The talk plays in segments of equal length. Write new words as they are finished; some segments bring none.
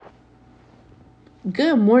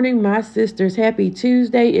Good morning, my sisters. Happy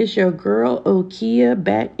Tuesday. It's your girl, Okia,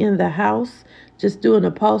 back in the house. Just doing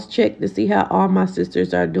a pulse check to see how all my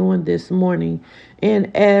sisters are doing this morning.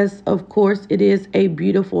 And as of course, it is a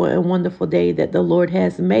beautiful and wonderful day that the Lord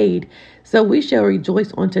has made. So we shall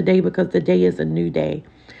rejoice on today because the day is a new day.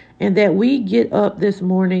 And that we get up this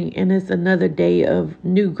morning and it's another day of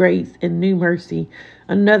new grace and new mercy.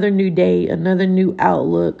 Another new day, another new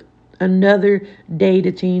outlook. Another day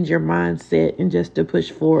to change your mindset and just to push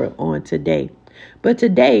forward on today. But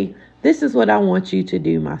today, this is what I want you to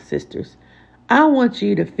do, my sisters. I want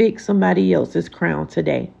you to fix somebody else's crown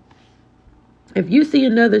today. If you see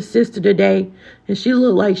another sister today and she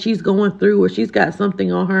look like she's going through or she's got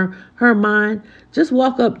something on her mind, just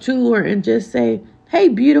walk up to her and just say, "Hey,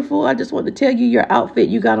 beautiful, I just want to tell you your outfit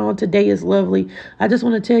you got on today is lovely. I just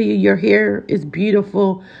want to tell you your hair is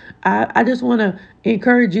beautiful. I just want to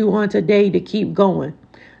encourage you on today to keep going."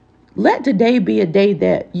 Let today be a day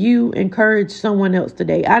that you encourage someone else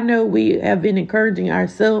today. I know we have been encouraging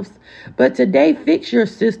ourselves, but today fix your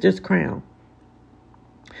sister's crown.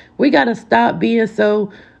 We got to stop being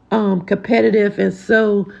so competitive and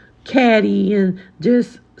so catty and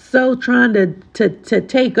just so trying to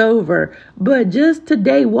take over. But just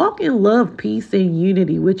today, walk in love, peace, and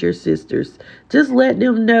unity with your sisters. Just let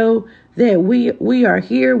them know that we are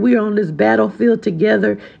here, we are on this battlefield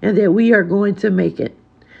together, and that we are going to make it.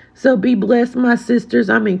 So be blessed, my sisters.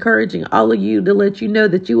 I'm encouraging all of you to let you know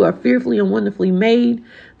that you are fearfully and wonderfully made,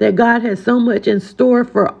 that God has so much in store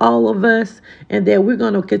for all of us, and that we're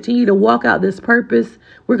going to continue to walk out this purpose.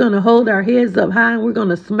 We're going to hold our heads up high, and we're going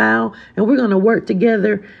to smile, and we're going to work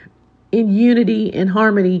together in unity and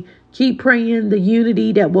harmony. Keep praying the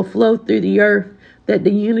unity that will flow through the earth, that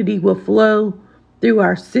the unity will flow through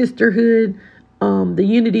our sisterhood. The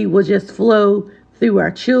unity will just flow through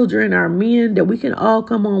our children, our men, that we can all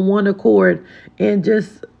come on one accord and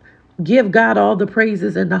just give God all the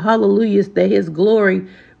praises and the hallelujahs, that his glory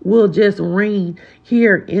will just reign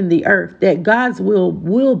here in the earth, that God's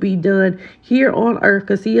will be done here on earth,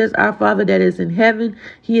 because he is our Father that is in heaven.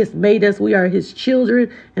 He has made us, we are his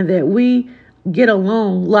children, and that we get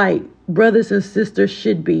along like brothers and sisters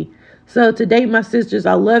should be. So today, my sisters,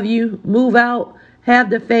 I love you. Move out.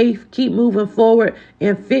 Have the faith, keep moving forward,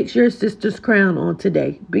 and fix your sister's crown on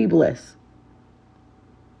today. Be blessed.